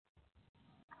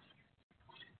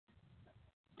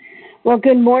Well,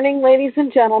 good morning, ladies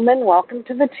and gentlemen. Welcome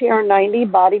to the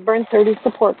TR90 Body Burn 30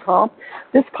 support call.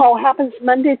 This call happens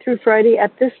Monday through Friday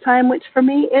at this time, which for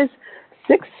me is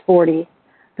 6:40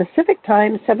 Pacific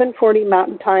Time, 7:40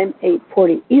 Mountain Time,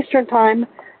 8:40 Eastern Time,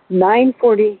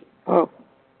 8:40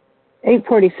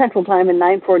 Central Time, and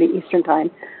 9:40 Eastern Time.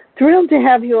 Thrilled to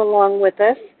have you along with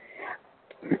us.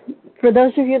 For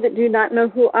those of you that do not know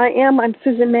who I am, I'm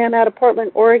Susan Mann out of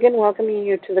Portland, Oregon, welcoming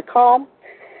you to the call.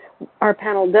 Our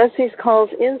panel does these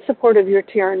calls in support of your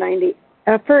TR90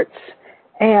 efforts,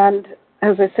 and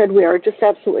as I said, we are just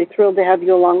absolutely thrilled to have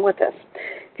you along with us.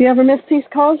 If you ever miss these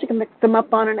calls, you can pick them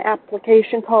up on an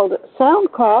application called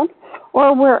SoundCloud,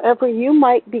 or wherever you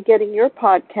might be getting your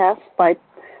podcasts by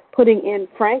putting in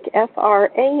Frank,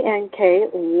 F-R-A-N-K,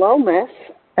 Lomas,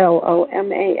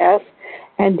 L-O-M-A-S,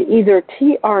 and either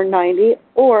TR90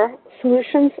 or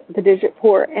Solutions, the digit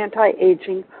for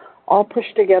anti-aging, all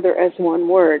pushed together as one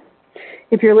word.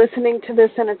 If you're listening to this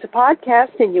and it's a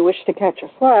podcast and you wish to catch us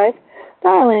live,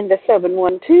 dial in to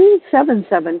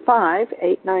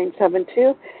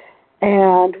 712-775-8972,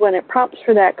 and when it prompts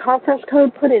for that conference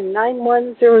code, put in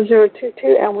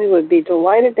 910022, and we would be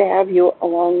delighted to have you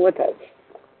along with us.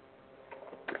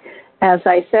 As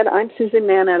I said, I'm Susan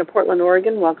Mann out of Portland,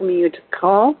 Oregon, welcoming you to the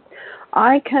call.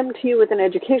 I come to you with an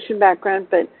education background,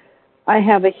 but I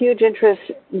have a huge interest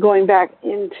going back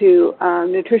into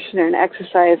nutrition and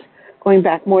exercise, going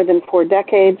back more than 4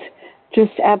 decades.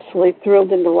 Just absolutely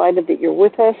thrilled and delighted that you're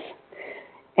with us.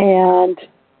 And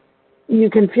you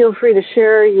can feel free to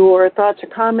share your thoughts or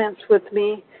comments with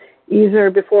me either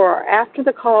before or after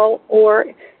the call, or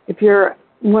if you're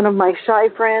one of my shy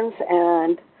friends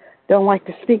and don't like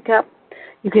to speak up,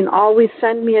 you can always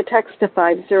send me a text to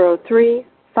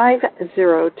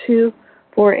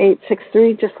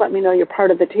 503-502-4863. Just let me know you're part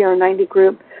of the TR90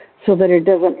 group so that it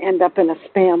doesn't end up in a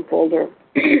spam folder.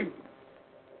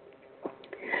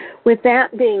 With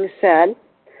that being said,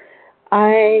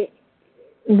 I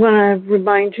want to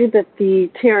remind you that the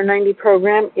TR90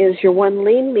 program is your 1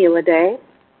 lean meal a day,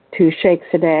 2 shakes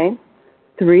a day,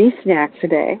 3 snacks a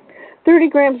day, 30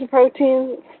 grams of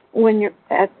protein when you're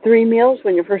at 3 meals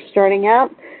when you're first starting out.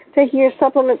 Taking your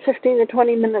supplements 15 to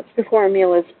 20 minutes before a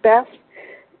meal is best.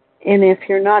 And if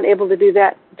you're not able to do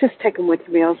that, just take them with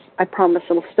your meals. I promise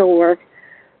it'll still work.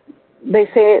 They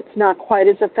say it's not quite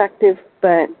as effective,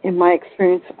 but in my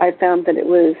experience, I found that it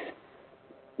was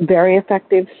very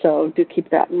effective, so do keep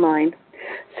that in mind.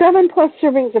 7+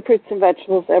 servings of fruits and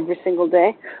vegetables every single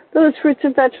day. Those fruits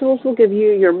and vegetables will give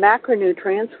you your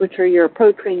macronutrients, which are your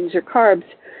proteins, your carbs,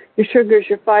 your sugars,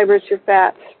 your fibers, your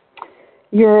fats,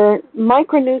 your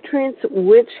micronutrients,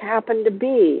 which happen to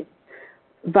be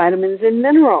vitamins and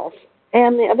minerals.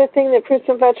 And the other thing that fruits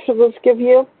and vegetables give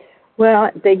you,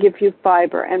 well, they give you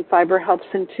fiber, and fiber helps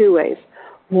in 2 ways.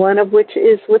 One of which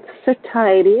is with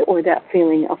satiety, or that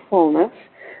feeling of fullness.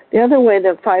 The other way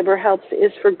that fiber helps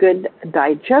is for good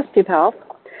digestive health.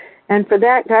 And for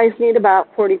that, guys need about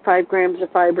 45 grams of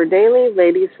fiber daily.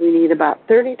 Ladies, we need about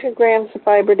 32 grams of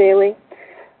fiber daily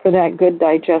for that good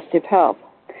digestive health.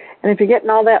 And if you're getting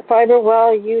all that fiber,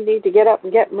 well, you need to get up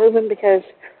and get moving, because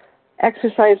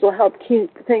exercise will help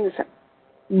keep things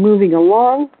moving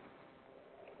along.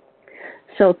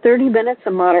 So 30 minutes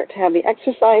of moderate to heavy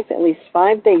exercise at least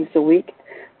 5 days a week.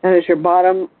 That is your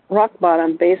rock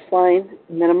bottom baseline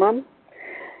minimum.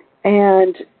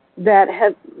 And that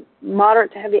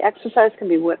moderate to heavy exercise can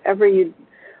be whatever you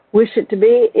wish it to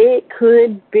be. It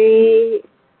could be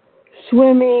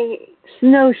swimming,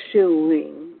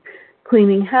 snowshoeing,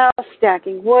 cleaning house,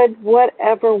 stacking wood,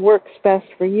 whatever works best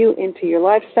for you into your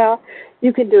lifestyle.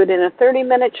 You can do it in a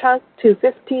 30-minute chunk, 2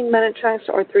 15-minute chunks,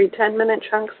 or 3 10-minute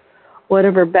chunks,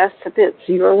 whatever best fits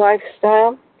your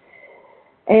lifestyle.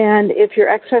 And if you're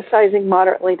exercising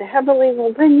moderately to heavily,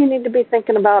 well, then you need to be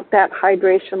thinking about that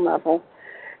hydration level.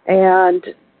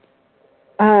 And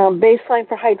baseline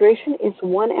for hydration is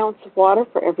 1 ounce of water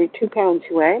for every 2 pounds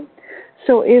you weigh.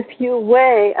 So if you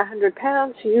weigh 100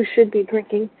 pounds, you should be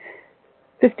drinking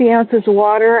 50 ounces of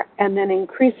water, and then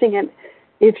increasing it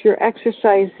if you're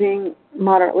exercising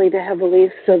moderately to heavily,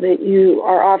 so that you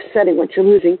are offsetting what you're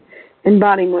losing in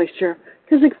body moisture.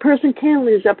 Because a person can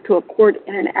lose up to a quart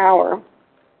in an hour,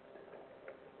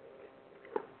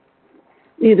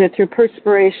 either through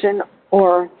perspiration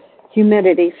or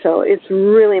humidity. So it's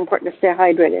really important to stay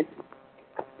hydrated.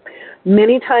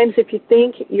 Many times if you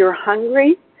think you're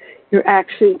hungry, you're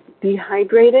actually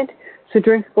dehydrated. So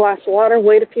drink a glass of water,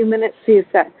 wait a few minutes, see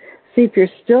if you're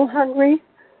still hungry.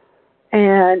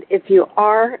 And if you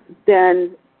are,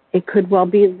 then it could well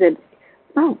be that,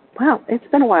 oh, wow, it's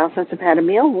been a while since I've had a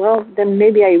meal. Well, then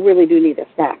maybe I really do need a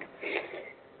snack.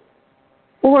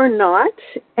 or not,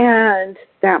 and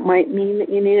that might mean that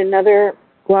you need another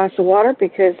glass of water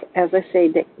because, as I say,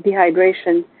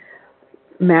 dehydration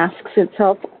masks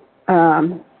itself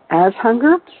as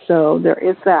hunger, so there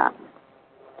is that.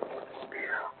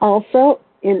 Also,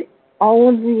 in all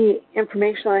of the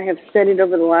information I have studied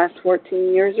over the last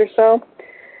 14 years or so,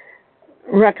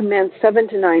 recommend 7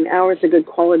 to 9 hours of good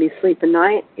quality sleep a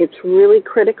night. It's really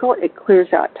critical. It clears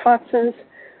out toxins,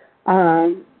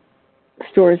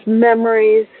 stores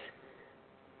memories,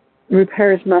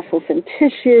 repairs muscles and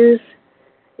tissues.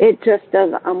 It just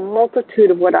does a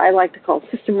multitude of what I like to call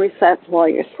system resets while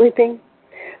you're sleeping.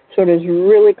 So it is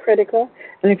really critical.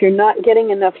 And if you're not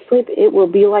getting enough sleep, it will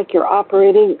be like your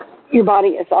body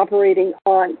is operating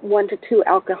on 1 to 2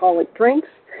 alcoholic drinks.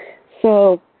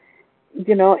 So,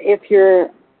 if you're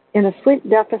in a sleep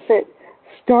deficit,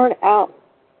 start out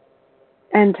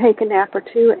and take a nap or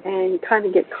two and kind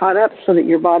of get caught up so that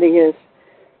your body is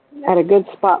at a good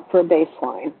spot for a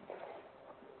baseline.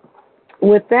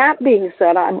 With that being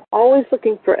said, I'm always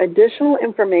looking for additional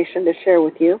information to share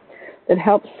with you that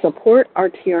helps support our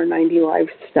TR90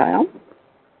 lifestyle.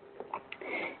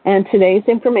 And today's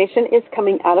information is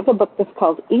coming out of a book that's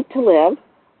called Eat to Live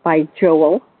by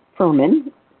Joel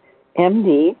Fuhrman,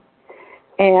 MD.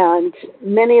 And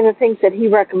many of the things that he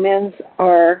recommends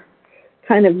are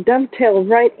kind of dovetailed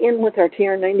right in with our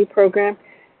TR90 program,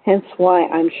 hence why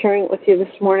I'm sharing it with you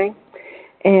this morning.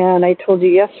 And I told you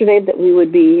yesterday that we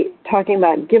would be talking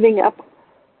about giving up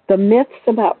the myths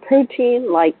about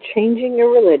protein like changing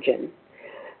your religion.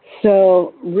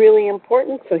 So really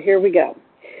important, so here we go.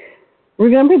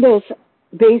 Remember those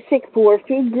basic 4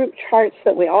 food group charts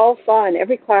that we all saw in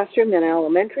every classroom in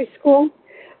elementary school?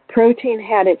 Protein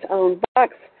had its own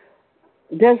box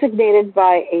designated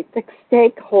by a thick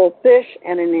steak, whole fish,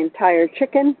 and an entire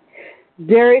chicken.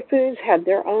 Dairy foods had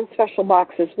their own special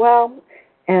box as well,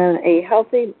 and a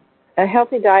healthy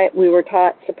diet we were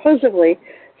taught supposedly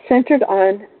centered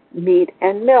on meat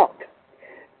and milk.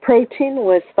 Protein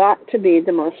was thought to be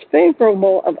the most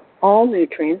favorable of all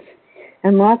nutrients,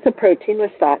 and lots of protein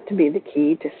was thought to be the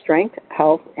key to strength,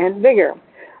 health, and vigor.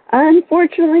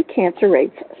 Unfortunately, cancer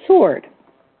rates soared.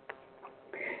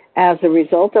 As a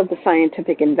result of the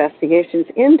scientific investigations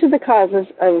into the causes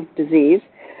of disease,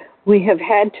 we have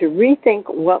had to rethink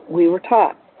what we were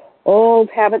taught. Old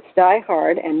habits die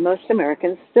hard, and most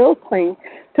Americans still cling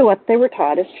to what they were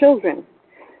taught as children.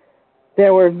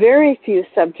 There were very few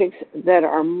subjects that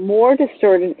are more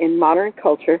distorted in modern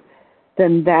culture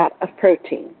than that of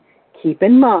protein. Keep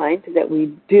in mind that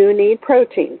we do need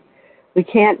protein. We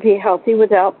can't be healthy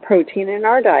without protein in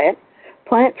our diet.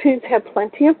 Plant foods have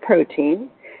plenty of protein.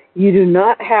 You do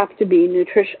not have to be a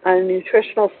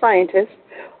nutritional scientist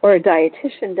or a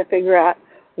dietitian to figure out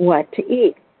what to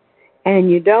eat.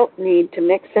 And you don't need to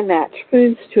mix and match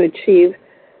foods to achieve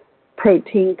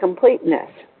protein completeness.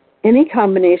 Any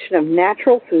combination of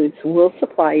natural foods will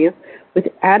supply you with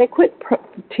adequate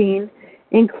protein,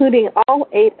 including all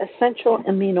 8 essential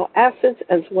amino acids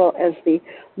as well as the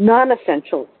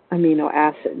non-essential amino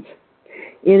acids.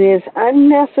 It is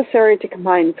unnecessary to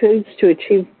combine foods to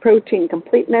achieve protein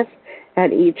completeness.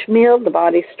 At each meal, the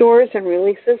body stores and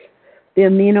releases the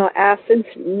amino acids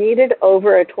needed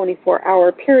over a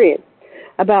 24-hour period.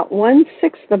 About 1/6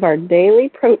 of our daily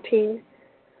protein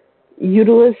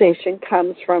utilization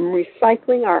comes from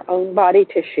recycling our own body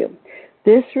tissue.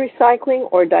 This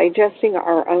recycling or digesting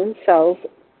our own cells,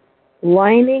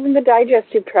 lining the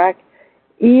digestive tract,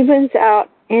 evens out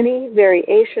any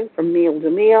variation from meal to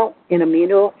meal in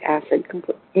amino acid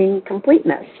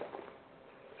incompleteness.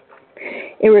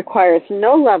 It requires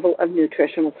no level of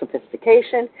nutritional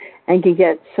sophistication and can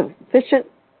get sufficient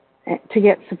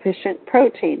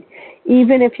protein,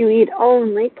 even if you eat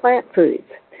only plant foods.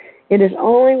 It is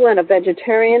only when a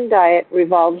vegetarian diet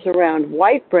revolves around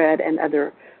white bread and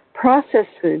other processed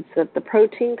foods that the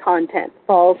protein content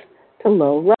falls to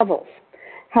low levels.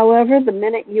 However, the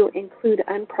minute you include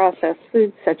unprocessed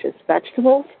foods such as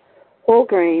vegetables, whole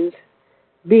grains,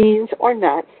 beans, or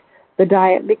nuts, the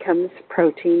diet becomes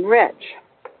protein-rich.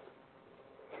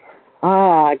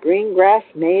 Green grass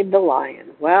made the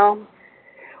lion. Well,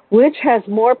 which has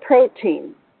more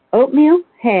protein, oatmeal,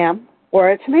 ham,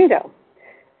 or a tomato?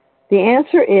 The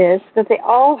answer is that they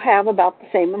all have about the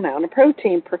same amount of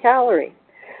protein per calorie.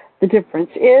 The difference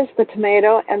is the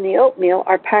tomato and the oatmeal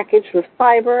are packaged with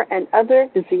fiber and other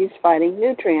disease-fighting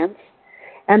nutrients,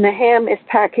 and the ham is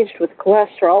packaged with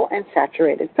cholesterol and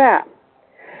saturated fat.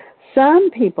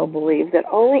 Some people believe that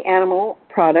only animal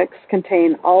products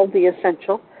contain all the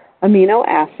essential amino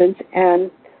acids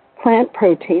and plant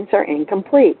proteins are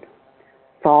incomplete.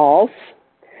 False.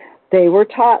 They were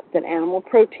taught that animal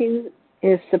protein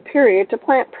is superior to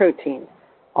plant protein.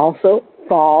 Also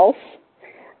false.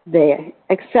 They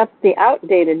accept the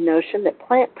outdated notion that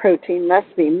plant protein must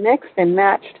be mixed and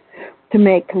matched to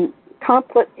make in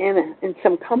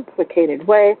some complicated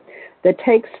way that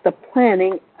takes the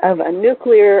planning of a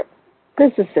nuclear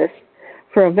physicist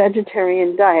for a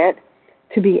vegetarian diet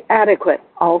to be adequate.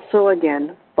 Also,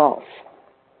 again, false.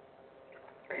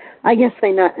 I guess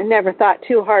they never thought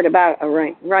too hard about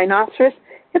a rhinoceros,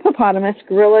 hippopotamus,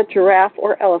 gorilla, giraffe,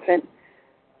 or elephant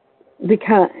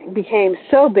became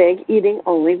so big eating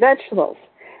only vegetables.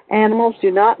 Animals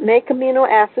do not make amino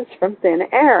acids from thin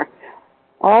air.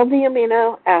 All the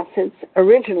amino acids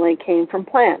originally came from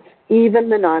plants, even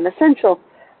the non-essential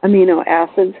amino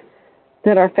acids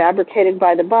that are fabricated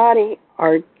by the body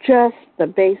are just the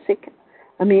basic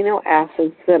amino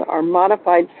acids that are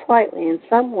modified slightly in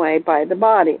some way by the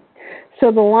body.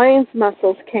 So the lion's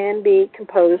muscles can be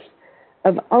composed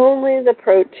of only the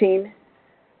protein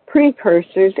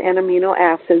precursors and amino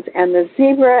acids, and the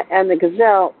zebra and the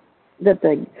gazelle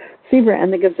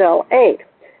ate.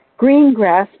 Green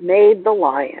grass made the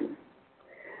lion.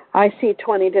 I see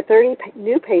 20 to 30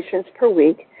 new patients per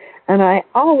week, and I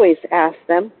always ask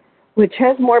them, which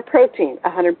has more protein,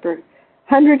 100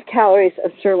 calories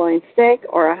of sirloin steak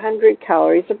or 100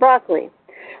 calories of broccoli.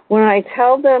 When I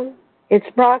tell them it's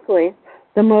broccoli,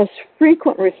 the most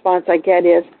frequent response I get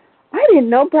is, I didn't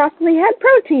know broccoli had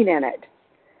protein in it.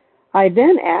 I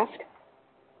then ask,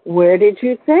 where did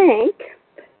you think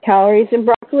calories in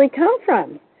broccoli come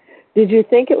from? Did you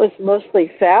think it was mostly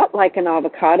fat like an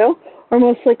avocado or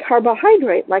mostly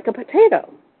carbohydrate like a potato?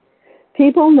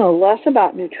 People know less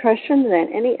about nutrition than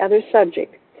any other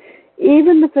subject.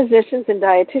 Even the physicians and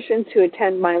dietitians who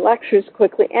attend my lectures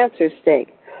quickly answer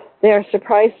steak. They are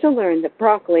surprised to learn that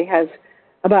broccoli has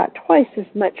about twice as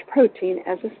much protein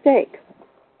as a steak.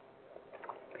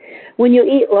 When you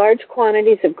eat large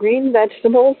quantities of green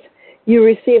vegetables, you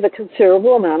receive a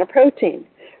considerable amount of protein.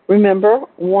 Remember,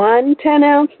 one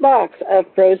 10-ounce box of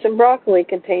frozen broccoli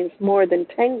contains more than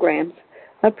 10 grams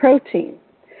of protein.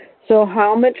 So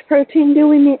how much protein do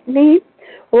we need?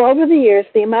 Well, over the years,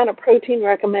 the amount of protein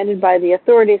recommended by the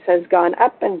authorities has gone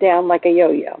up and down like a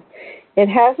yo-yo. It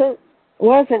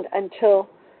wasn't until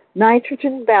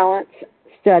nitrogen balance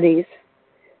studies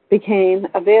became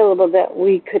available that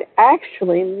we could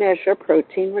actually measure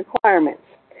protein requirements.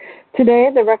 Today,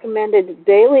 the recommended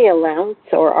daily allowance,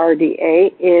 or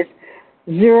RDA, is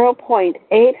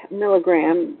 0.8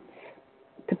 milligrams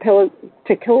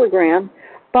to kilogram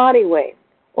body weight,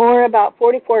 or about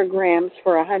 44 grams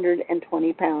for a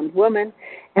 120-pound woman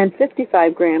and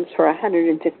 55 grams for a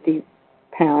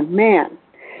 150-pound man.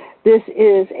 This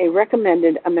is a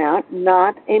recommended amount,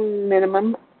 not a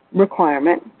minimum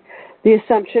requirement. The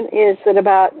assumption is that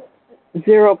about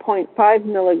 0.5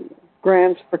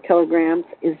 milligrams per kilogram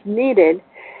is needed,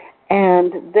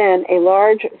 and then a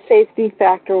large safety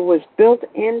factor was built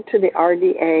into the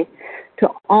RDA to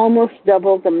almost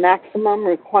double the maximum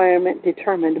requirement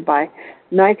determined by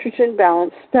nitrogen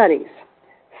balance studies.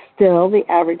 Still, the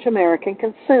average American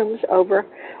consumes over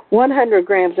 100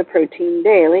 grams of protein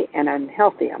daily, an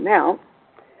unhealthy amount.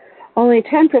 Only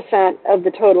 10% of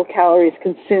the total calories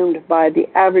consumed by the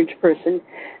average person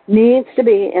needs to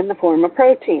be in the form of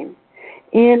protein.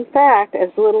 In fact, as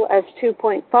little as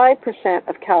 2.5%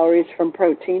 of calories from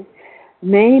protein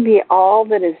may be all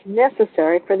that is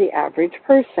necessary for the average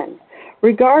person.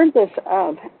 Regardless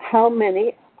of how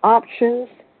many options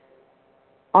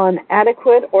on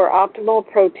adequate or optimal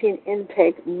protein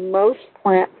intake, most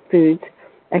plant foods,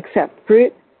 except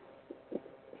fruit,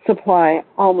 supply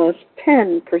almost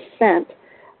 10%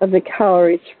 of the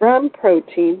calories from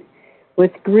protein,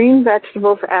 with green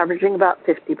vegetables averaging about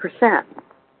 50%.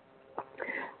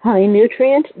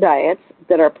 High-nutrient diets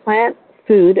that are plant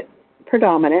food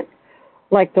predominant,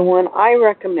 like the one I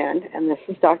recommend, and this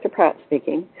is Dr. Pratt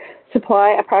speaking,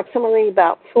 supply approximately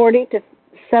about 40 to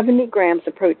 70 grams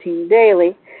of protein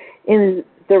daily in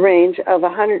the range of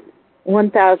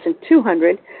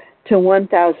 1,200 to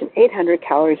 1,800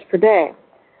 calories per day.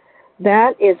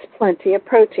 That is plenty of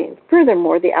protein.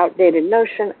 Furthermore, the outdated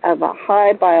notion of a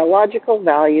high biological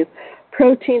value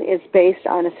protein is based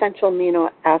on essential amino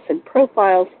acid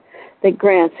profiles that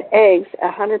grants eggs a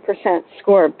 100%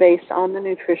 score based on the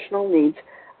nutritional needs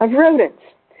of rodents.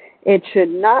 It should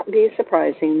not be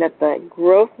surprising that the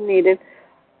growth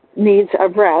needs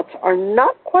of rats are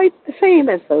not quite the same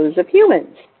as those of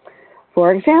humans.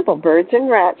 For example, birds and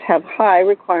rats have high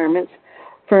requirements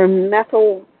for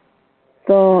methionine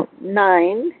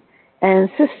and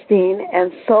cysteine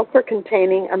and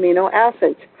sulfur-containing amino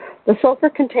acids. The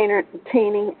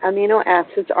sulfur-containing amino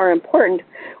acids are important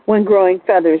when growing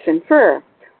feathers and fur.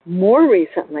 More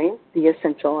recently, the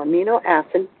essential amino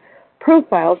acid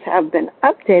profiles have been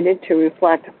updated to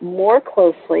reflect more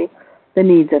closely the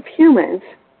needs of humans.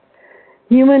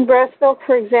 Human breast milk,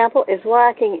 for example, is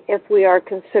lacking if we are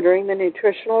considering the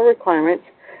nutritional requirements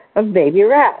of baby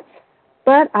rats,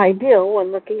 but ideal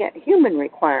when looking at human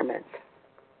requirements.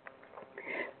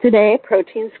 Today,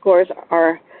 protein scores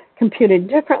are computed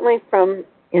differently from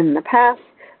in the past.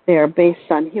 They are based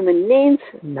on human needs,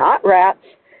 not rats,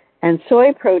 and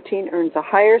soy protein earns a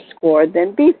higher score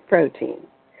than beef protein.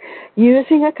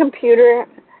 Using a computer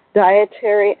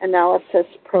dietary analysis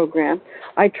program,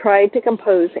 I tried to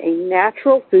compose a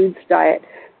natural foods diet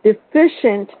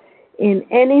deficient in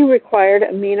any required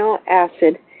amino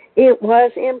acid. It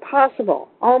was impossible.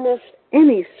 Almost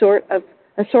any sort of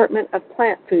assortment of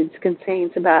plant foods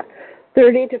contains about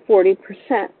 30 to 40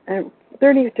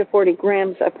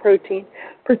 grams of protein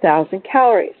per 1,000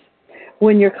 calories.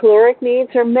 When your caloric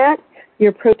needs are met,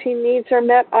 your protein needs are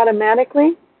met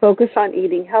automatically. Focus on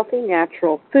eating healthy,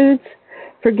 natural foods.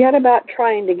 Forget about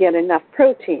trying to get enough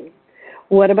protein.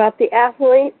 What about the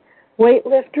athlete,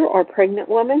 weightlifter, or pregnant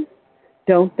woman?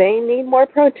 Don't they need more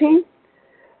protein?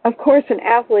 Of course, an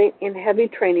athlete in heavy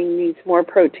training needs more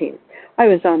protein. I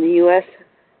was on the U.S.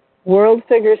 World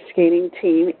Figure Skating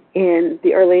team in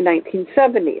the early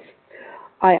 1970s.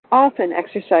 I often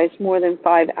exercised more than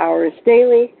 5 hours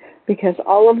daily because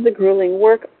all of the grueling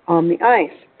work on the ice.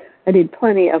 I did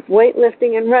plenty of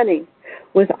weightlifting and running.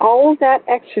 With all of that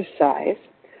exercise,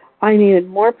 I needed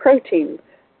more protein,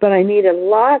 but I needed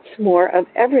lots more of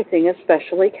everything,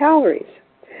 especially calories.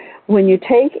 When you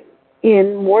take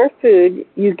in more food,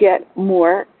 you get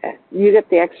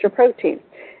the extra protein,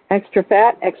 extra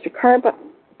fat, extra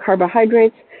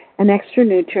carbohydrates, and extra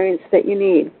nutrients that you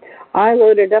need. I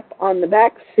loaded up on the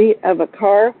back seat of a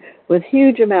car with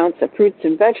huge amounts of fruits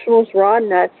and vegetables, raw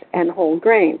nuts, and whole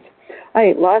grains. I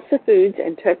ate lots of foods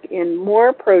and took in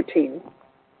more protein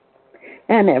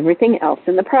and everything else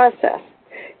in the process.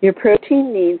 Your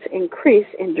protein needs increase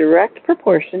in direct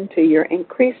proportion to your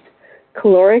increased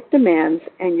caloric demands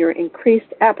and your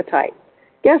increased appetite.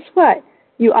 Guess what?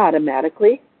 You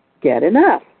automatically get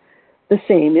enough. The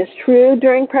same is true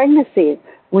during pregnancy.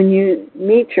 When you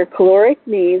meet your caloric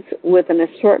needs with an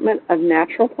assortment of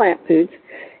natural plant foods,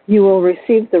 you will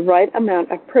receive the right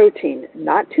amount of protein,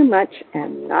 not too much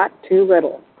and not too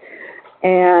little.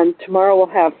 And tomorrow we'll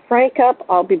have Frank up.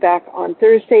 I'll be back on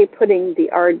Thursday putting the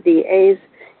RDAs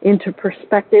into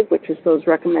perspective, which is those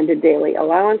recommended daily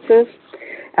allowances.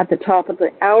 At the top of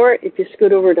the hour, if you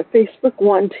scoot over to Facebook,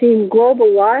 One Team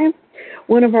Global Live,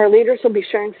 one of our leaders will be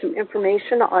sharing some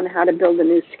information on how to build a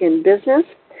new skin business.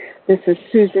 This is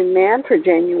Susan Mann for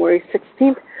January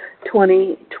 16th,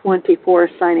 2024,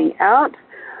 signing out.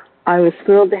 I was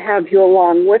thrilled to have you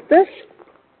along with us.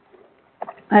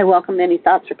 I welcome any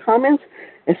thoughts or comments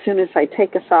as soon as I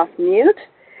take us off mute.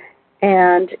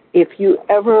 And if you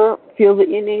ever feel that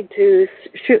you need to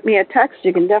shoot me a text,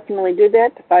 you can definitely do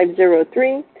that to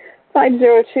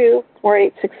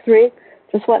 503-502-4863.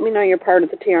 Just let me know you're part of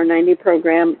the TR90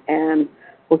 program, and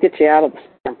we'll get you out of the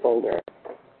spam folder.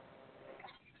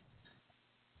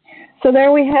 So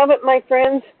there we have it, my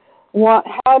friends.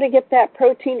 How to get that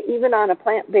protein even on a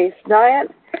plant-based diet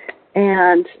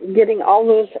and getting all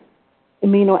those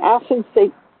amino acids that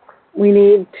we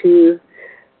need to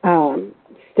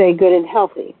stay good and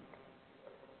healthy.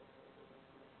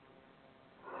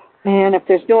 And if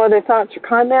there's no other thoughts or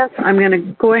comments, I'm going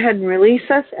to go ahead and release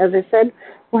us. As I said,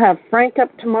 we'll have Frank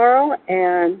up tomorrow,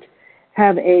 and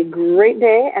have a great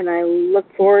day. And I look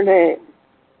forward to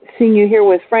seeing you here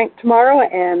with Frank tomorrow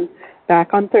and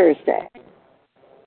back on Thursday.